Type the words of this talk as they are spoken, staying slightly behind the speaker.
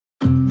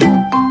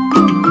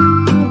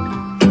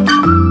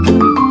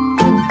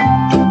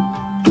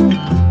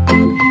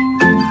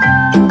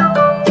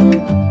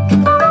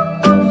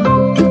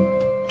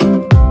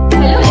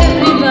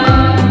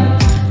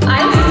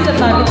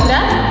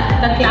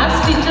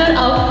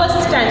semester of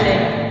first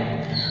standard.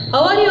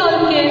 How are you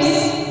all kids?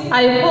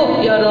 I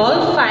hope you are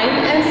all fine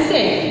and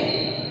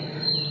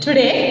safe.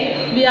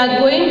 Today we are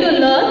going to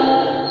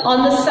learn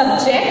on the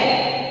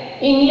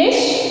subject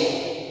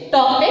English,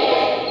 topic,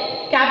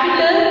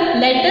 capital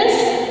letters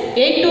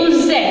A to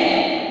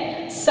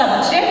Z.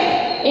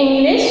 Subject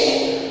English,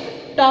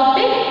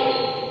 topic,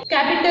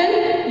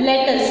 capital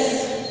letters.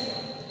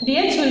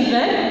 Dear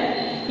children,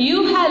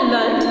 you have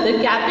learnt the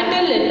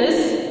capital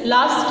letters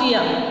last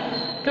year.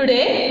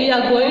 Today we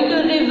are going to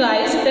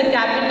revise the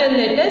capital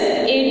letters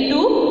A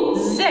to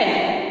Z.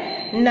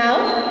 Now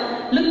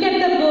look at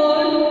the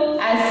board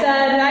as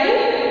I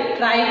write.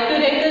 Try to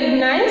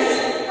recognize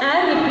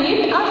and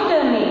repeat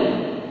after me.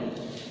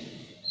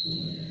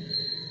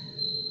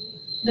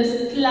 The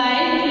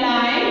slight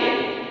line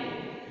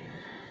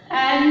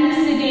and the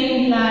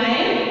second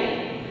line,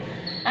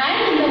 and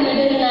in the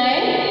middle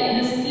line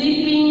the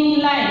sleeping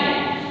line.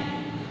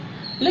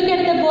 Look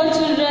at the board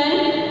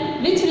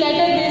children. Which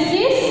letter this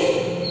is?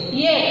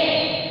 A.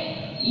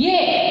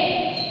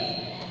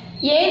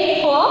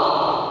 A for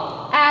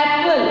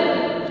apple.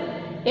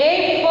 A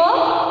for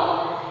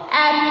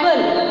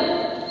apple.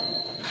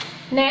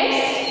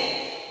 Next,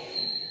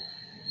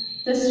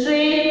 the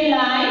straight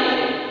line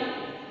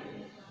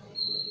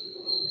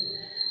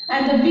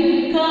and the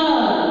big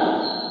curve.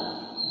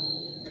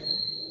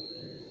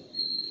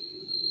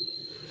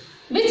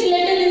 Which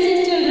letter this is,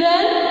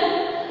 children?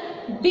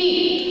 B.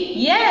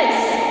 Yes,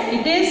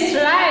 it is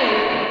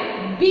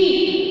right. B.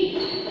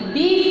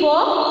 B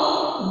for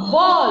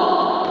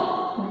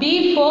ball.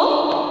 B for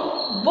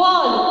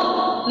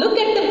ball. Look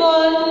at the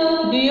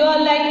ball. Do you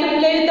all like to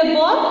play with the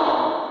ball?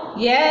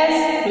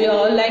 Yes, we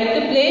all like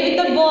to play with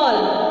the ball.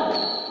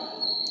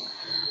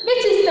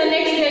 Which is the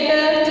next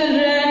letter,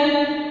 children?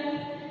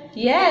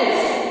 Yes,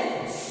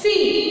 C.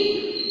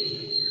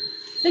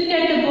 Look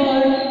at the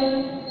board.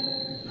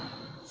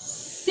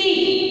 C.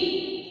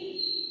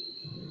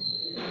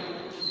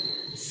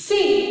 C.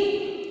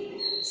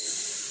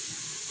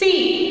 C.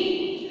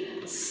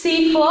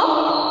 C for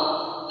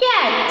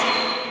cat.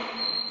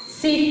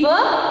 C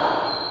for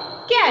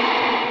cat.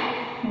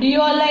 Do you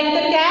all like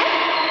the cat?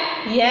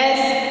 Yes,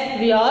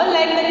 we all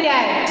like the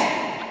cat.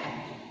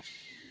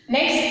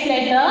 Next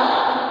letter,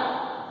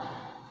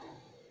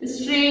 the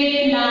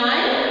straight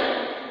line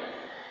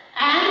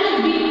and the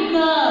big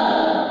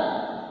curve.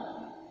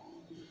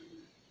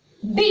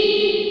 D.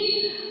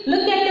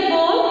 Look at the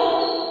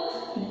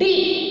board. D.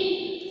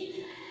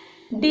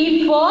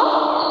 D for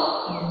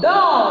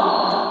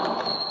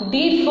dog.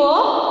 D for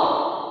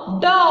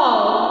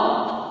dog.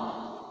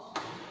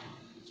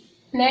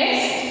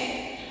 Next,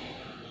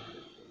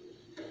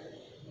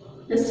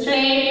 the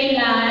straight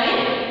line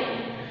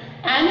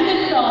and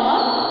the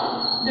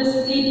top, the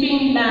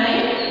sleeping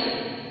line.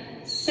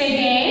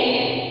 Second,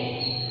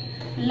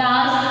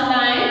 last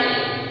line,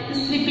 the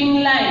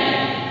sleeping line.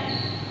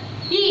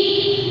 E.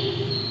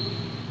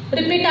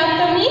 Repeat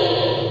after me.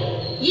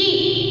 E.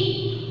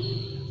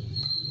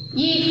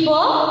 E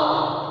for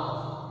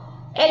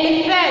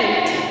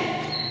elephant.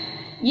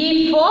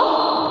 E for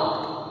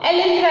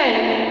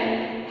elephant.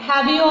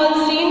 Have you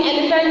all seen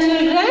elephant,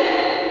 children?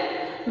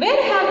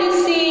 Where have you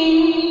seen?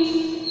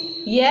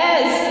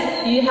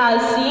 Yes, you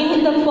have seen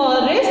in the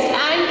forest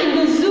and in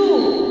the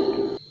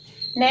zoo.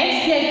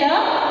 Next letter,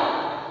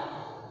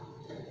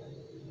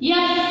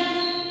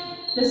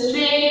 F. The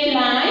straight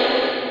line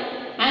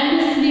and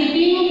the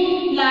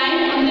sleeping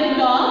line on the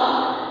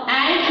top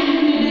and in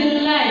the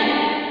middle line.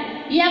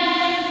 F.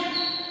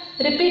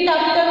 Repeat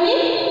after me.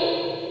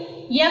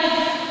 F.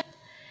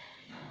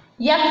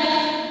 F.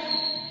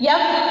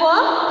 F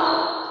for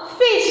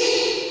fish.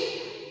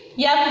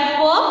 F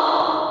for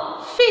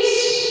fish.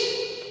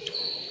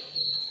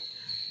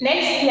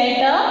 Next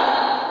letter,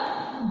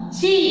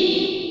 G.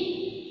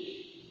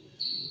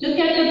 Look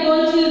at the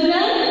board,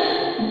 children.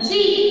 G.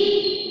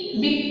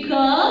 Big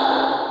curve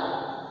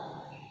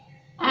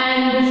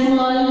and the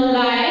small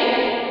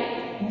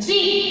line. G.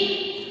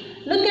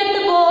 Look at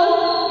the board.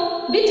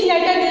 Which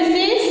letter this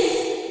is?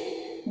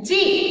 G.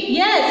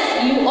 Yes,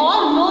 you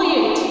all know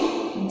it.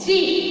 G.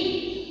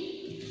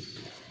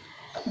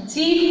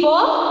 G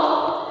for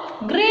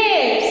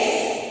grapes.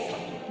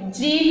 G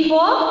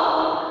for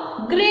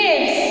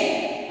grapes.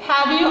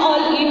 Have you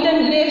all eaten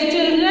grapes,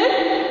 children?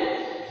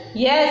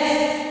 Yes,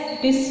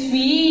 it is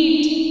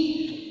sweet.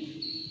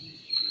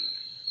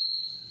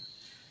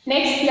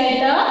 Next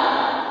letter,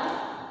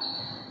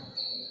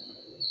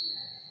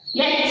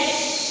 H.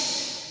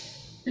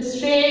 The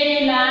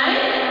straight line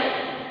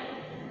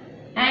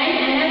and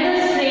another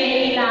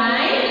straight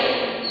line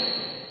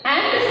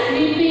and the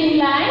sleeping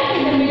line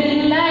in the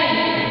middle line.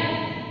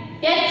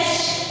 H.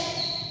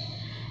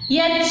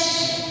 H.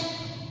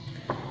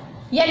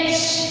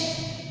 H.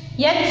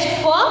 H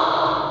for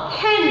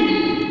hen.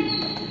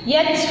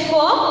 H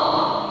for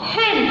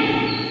hen.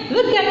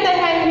 Look at the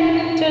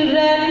hen,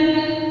 children.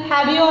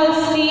 Have you all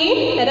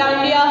seen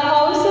around your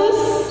houses?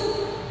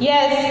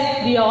 Yes,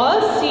 we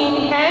all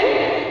seen hen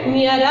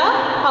near our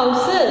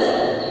houses.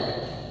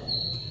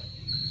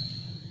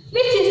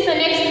 Which is the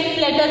next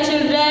letter,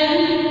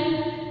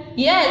 children?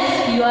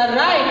 Yes, you are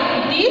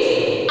right. It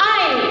is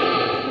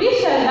I. We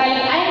shall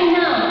write I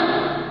now.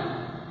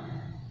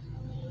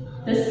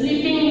 The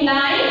sleeping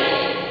line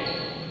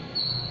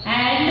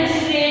and the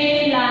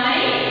straight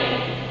line.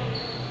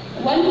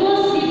 One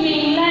more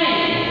sleeping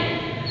line.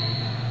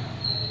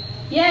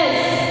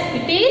 Yes,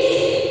 it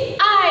is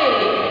I.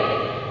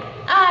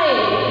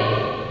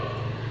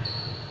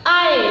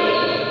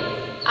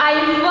 I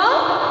for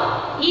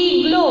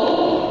igloo.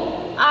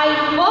 I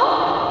for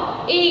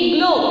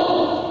igloo.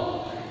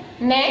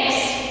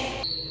 Next,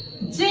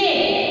 J.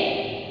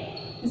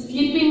 The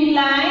sleeping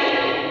line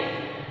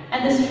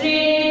and the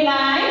straight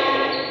line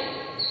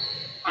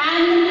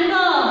and the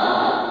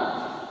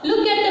curve.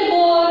 Look at the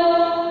board.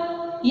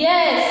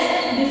 Yes,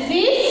 this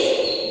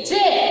is J.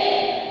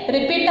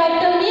 Repeat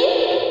after me.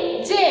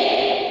 J.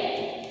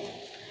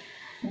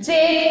 J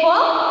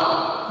for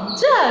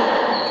jug.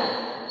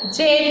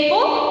 J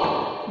for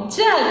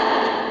jug.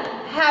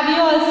 Have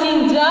you all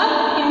seen jug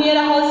in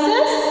your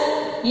houses?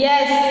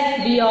 Yes,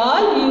 we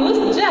all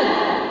use jug.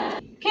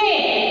 K.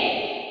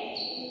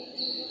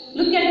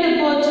 Look at the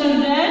board,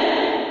 children.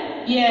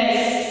 Yes.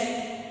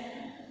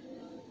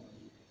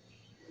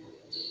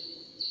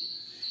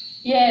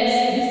 Yes,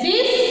 this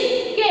is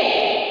K.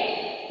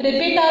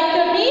 Repeat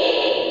after me.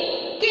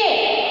 K.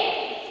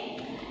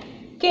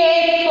 K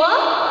for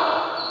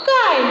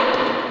kite.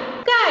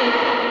 Kite.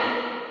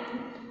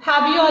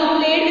 Have you all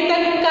played with a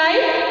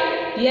kite?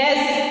 Yes,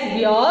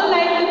 we all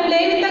like to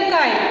play with a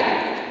kite.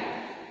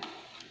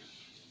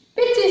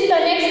 Which is the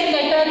next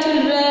letter,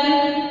 children?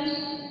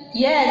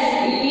 Yes,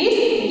 it is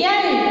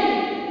L.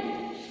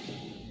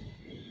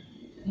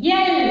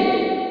 L.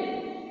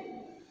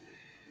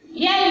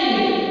 L.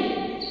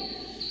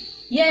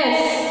 Yes,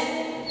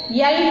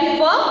 L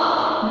for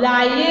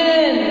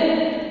lion.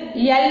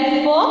 L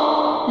for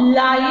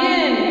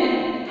lion.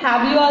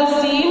 Have you all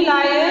seen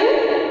lion?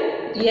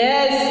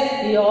 Yes,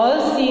 we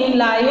all seen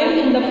lion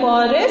in the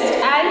forest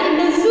and in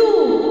the zoo.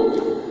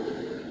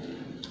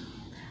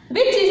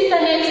 Which is the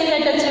next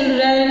letter,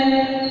 children?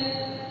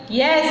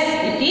 Yes,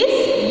 it is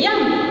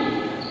M.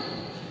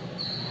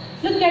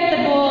 Look at the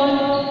board.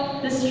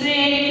 The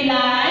straight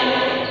line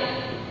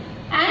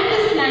and the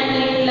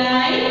slanting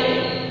line.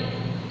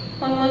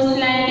 One more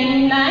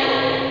slanting line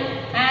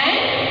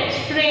and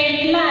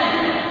straight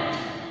line.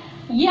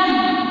 M.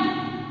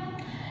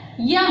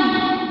 M.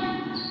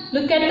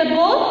 Look at the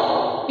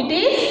board. It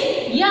is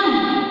M.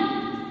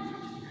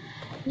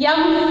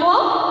 M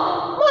for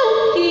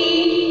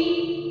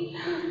monkey.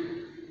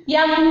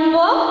 M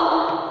for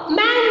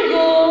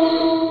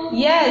mango.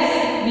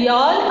 Yes, we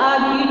all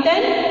are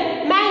eaten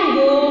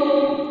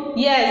mango.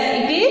 Yes,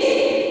 it is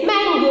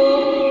mango.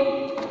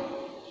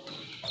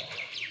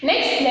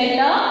 Next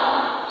letter.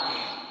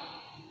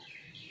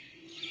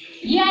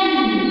 N.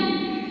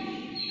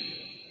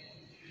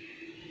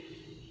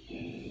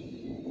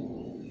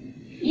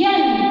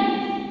 N.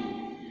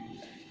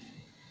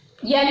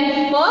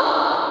 N for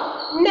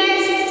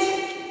nest.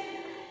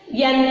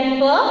 N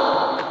for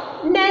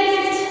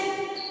nest.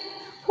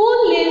 Who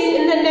lives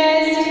in the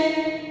nest?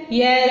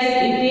 Yes,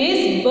 it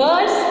is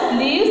birds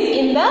lives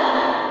in the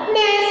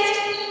nest.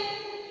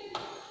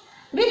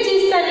 Which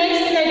is the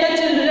next letter,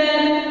 children?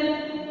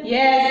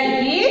 Yes,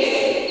 it is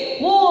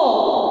O.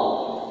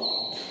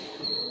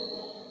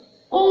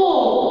 O.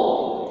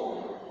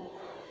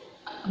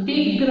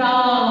 Big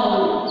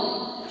ground.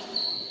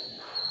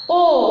 O.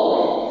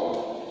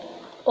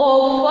 O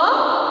for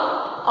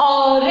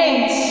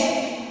orange.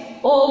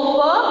 O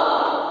for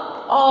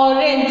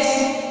orange.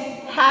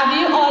 Have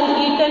you all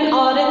eaten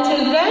orange,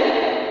 children?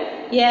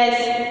 Yes,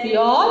 we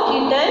all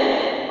eaten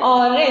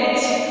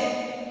orange.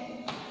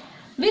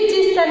 Which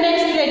is the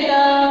next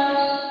letter?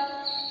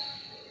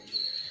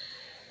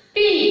 P.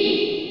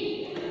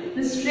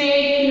 The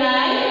straight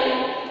line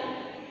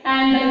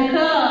and the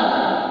curve.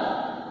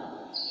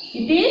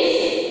 It is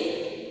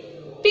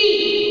P.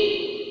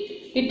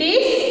 It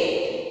is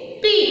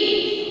P.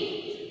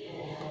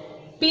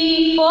 P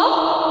for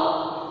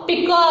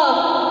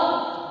peacock.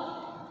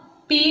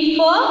 P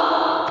for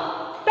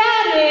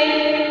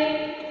parrot.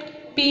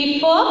 P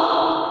for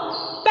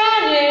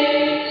parrot.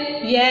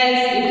 Yes,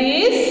 it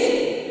is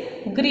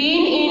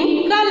green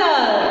in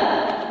color.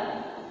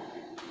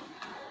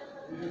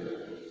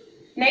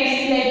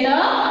 Next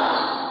letter,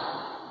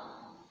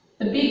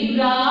 the big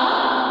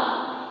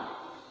brown,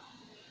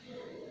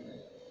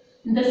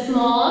 the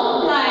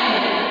small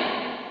line.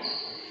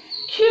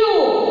 Q.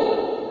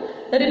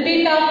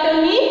 Repeat after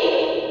me.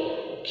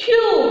 Q.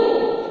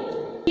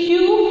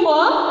 Q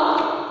for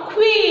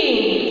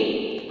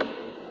queen.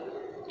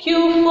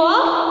 Q for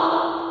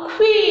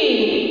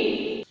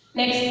queen.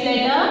 Next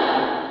letter,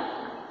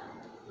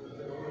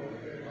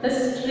 the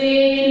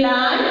straight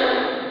line,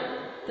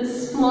 the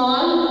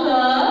small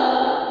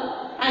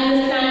curve and the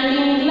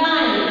standing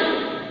line.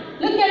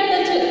 Look at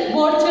the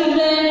board,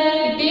 children.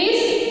 It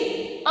is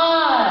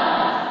R.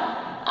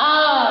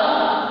 R.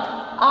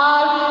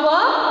 R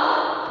for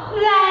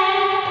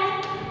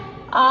rat.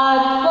 R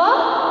for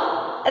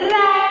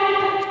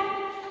rat.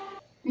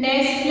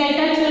 Next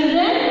letter,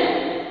 children.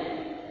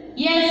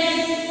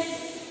 Yes.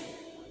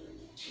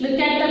 Look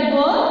at the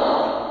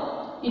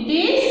board. It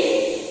is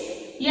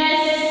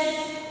yes.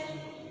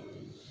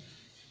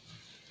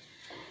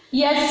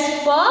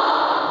 Yes for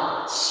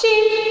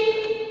sheep.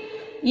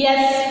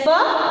 Yes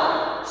for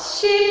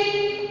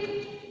sheep.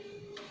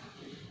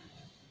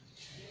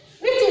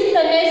 Which is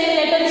the next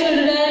letter,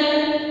 children?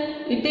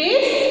 It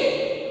is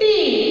T.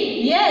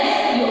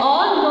 Yes, you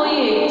all know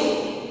it.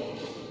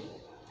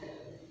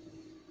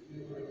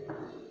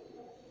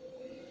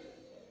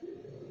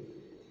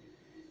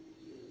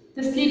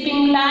 The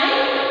sleeping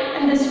line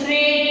and the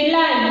straight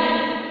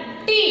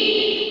line. T.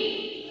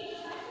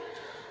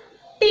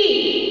 T.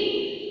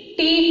 T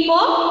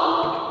for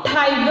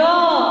tiger.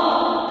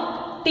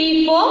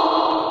 T for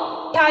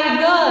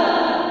tiger.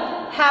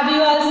 Have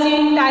you all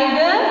seen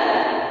tiger?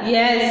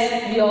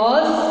 Yes, we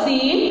all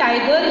seen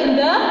tiger in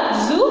the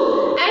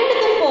zoo and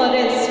the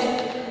forest.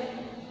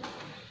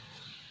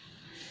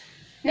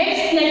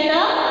 Next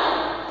letter,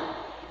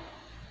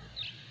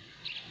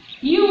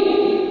 U.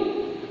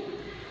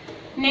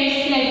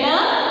 Next letter,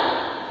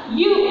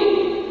 U.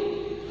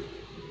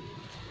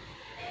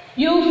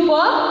 U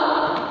for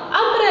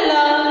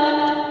umbrella.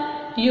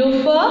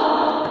 U for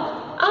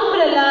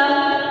umbrella.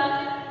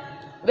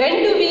 When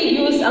do we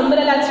use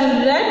umbrella,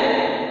 children?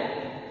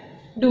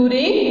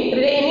 During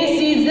rainy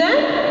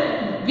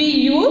season, we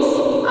use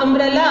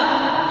umbrella.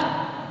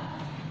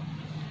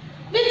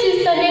 Which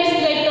is the next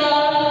letter?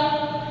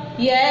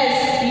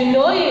 Yes, you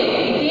know it.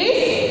 It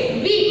is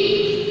V.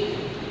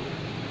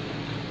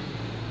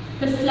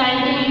 The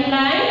slanting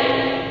line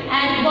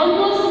and one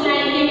more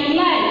slanting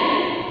line.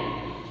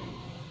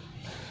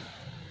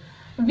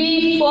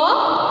 V for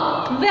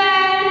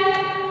van.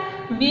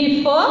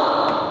 V for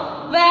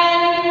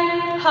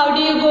van. How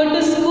do you go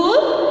to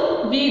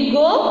school? We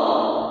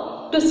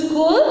go to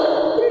school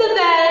in the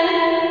van.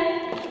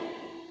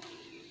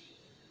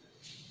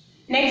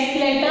 Next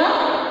letter,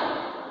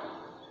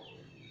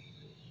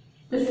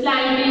 the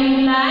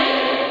slanting line,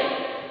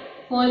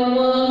 one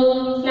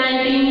more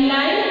slanting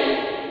line,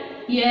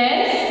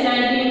 yes,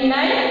 slanting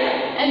line,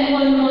 and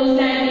one more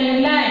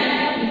slanting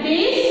line. It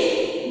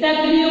is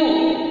W.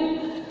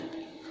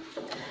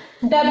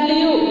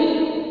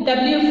 W.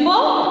 W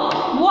for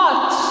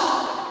watch.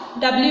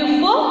 W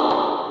for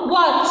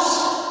watch.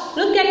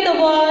 Look at the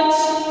watch.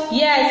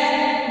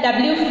 Yes,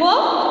 W for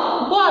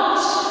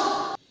watch.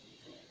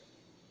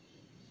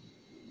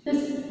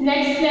 This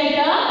next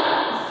letter,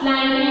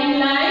 slanting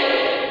line.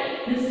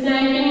 This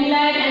slanting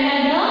line,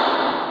 another.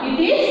 It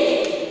is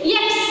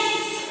X.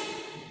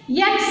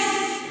 X.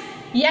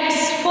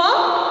 X for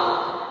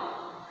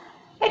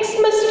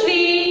Xmas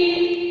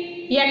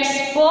tree.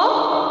 X for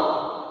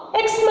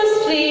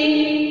Xmas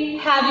tree.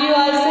 Have you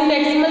all seen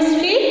Xmas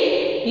tree?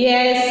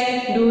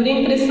 Yes,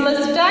 during Christmas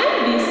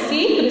time we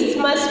see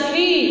Christmas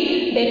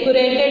tree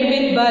decorated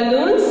with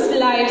balloons,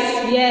 lights.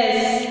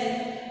 Yes.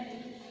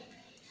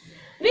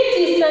 Which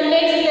is the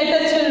next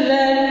letter,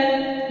 children?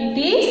 It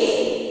is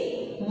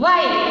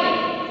Y.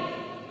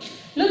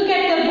 Look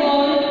at the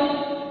board.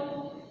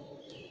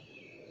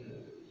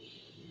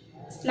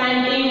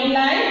 Slanting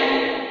line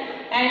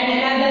and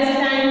another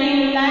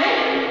slanting line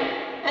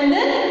and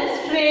the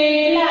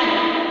straight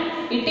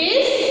line. It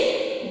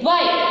is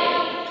Y.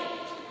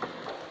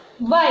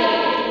 Y.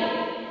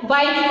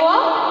 Y for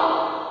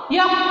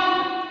yak.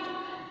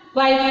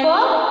 Y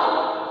for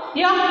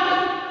yak.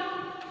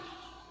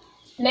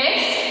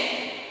 Next,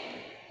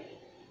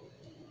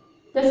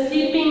 the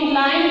sleeping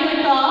line at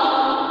the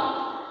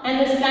top and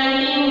the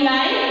standing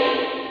line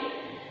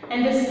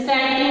and the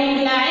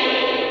standing line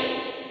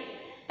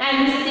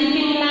and the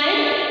sleeping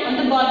line on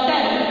the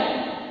bottom.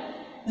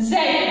 Z.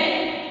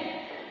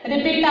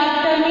 Repeat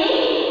after me.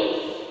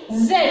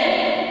 Z.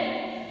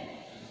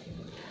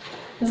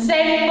 Z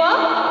for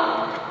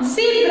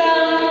zebra.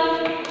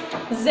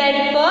 Z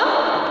for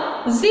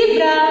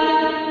zebra.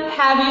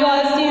 Have you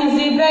all seen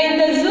zebra in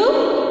the zoo?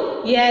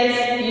 Yes,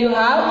 you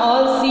have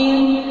all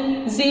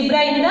seen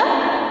zebra in the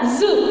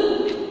zoo.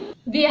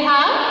 We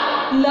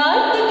have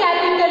learned the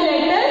capital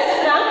letters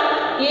from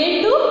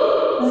A to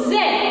Z.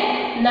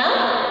 Now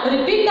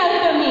repeat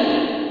after me.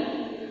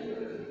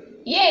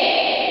 A,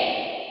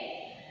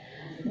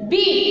 B,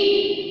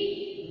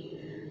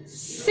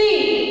 C,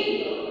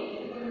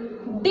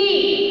 D,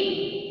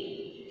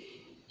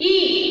 E,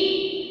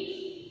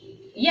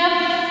 F,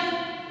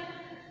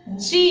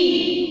 G,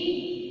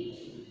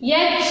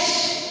 H,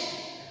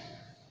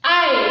 I,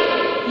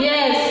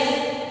 yes,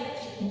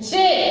 J,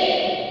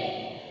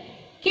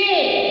 K,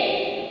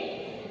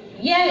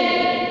 L,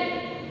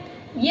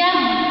 M,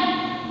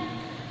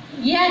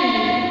 N,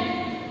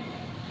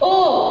 O,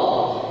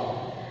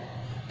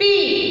 P,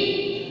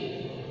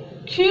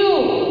 Q,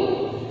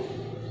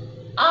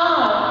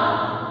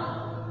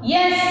 R,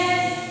 S,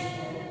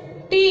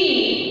 T,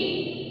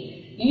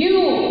 U,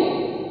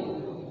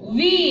 V,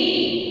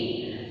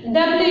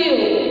 W,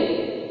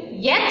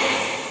 X,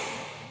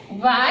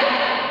 Y,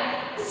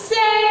 Z.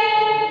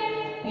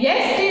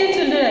 Yes, dear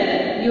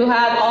children, you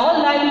have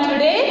all learned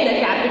today the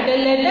capital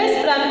letters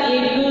from A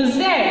to Z.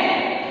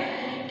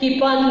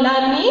 Keep on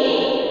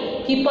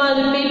learning. Keep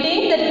on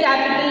repeating the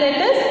capital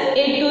letters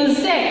A to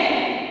Z.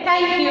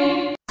 Thank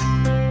you.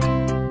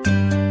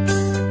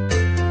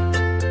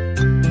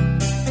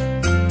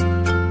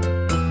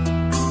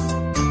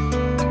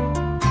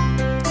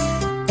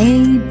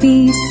 A,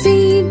 B,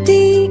 C, D,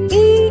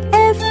 E,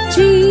 F,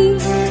 G,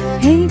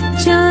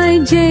 H, I,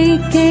 J,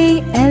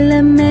 K, L,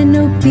 M, N,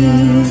 O,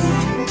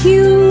 P,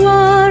 Q,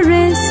 R,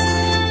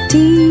 S, T,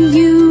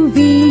 U, V,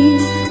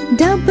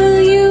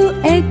 W,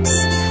 X,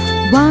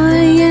 Y,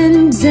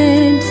 and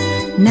Z.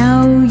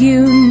 Now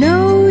you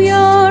know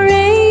your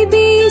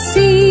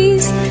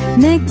ABCs.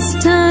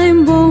 Next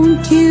time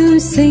won't you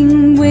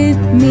sing with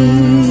me?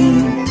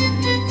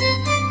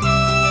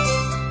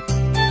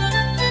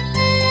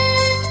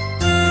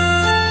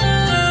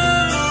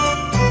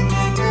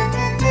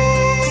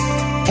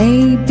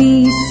 A,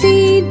 B,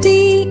 C, D,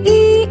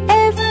 E,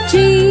 F, G,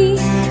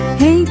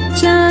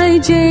 H, I,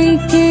 J,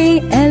 K,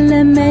 L,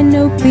 M, N,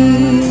 O, P,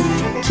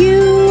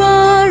 Q,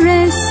 R,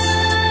 S,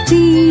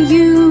 T,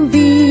 U,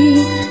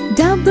 V,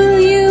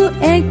 W,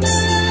 X,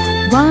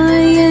 Y,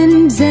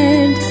 and Z.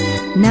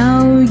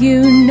 Now you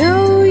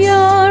know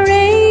your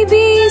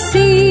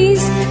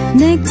ABCs.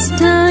 Next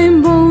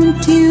time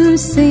won't you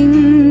sing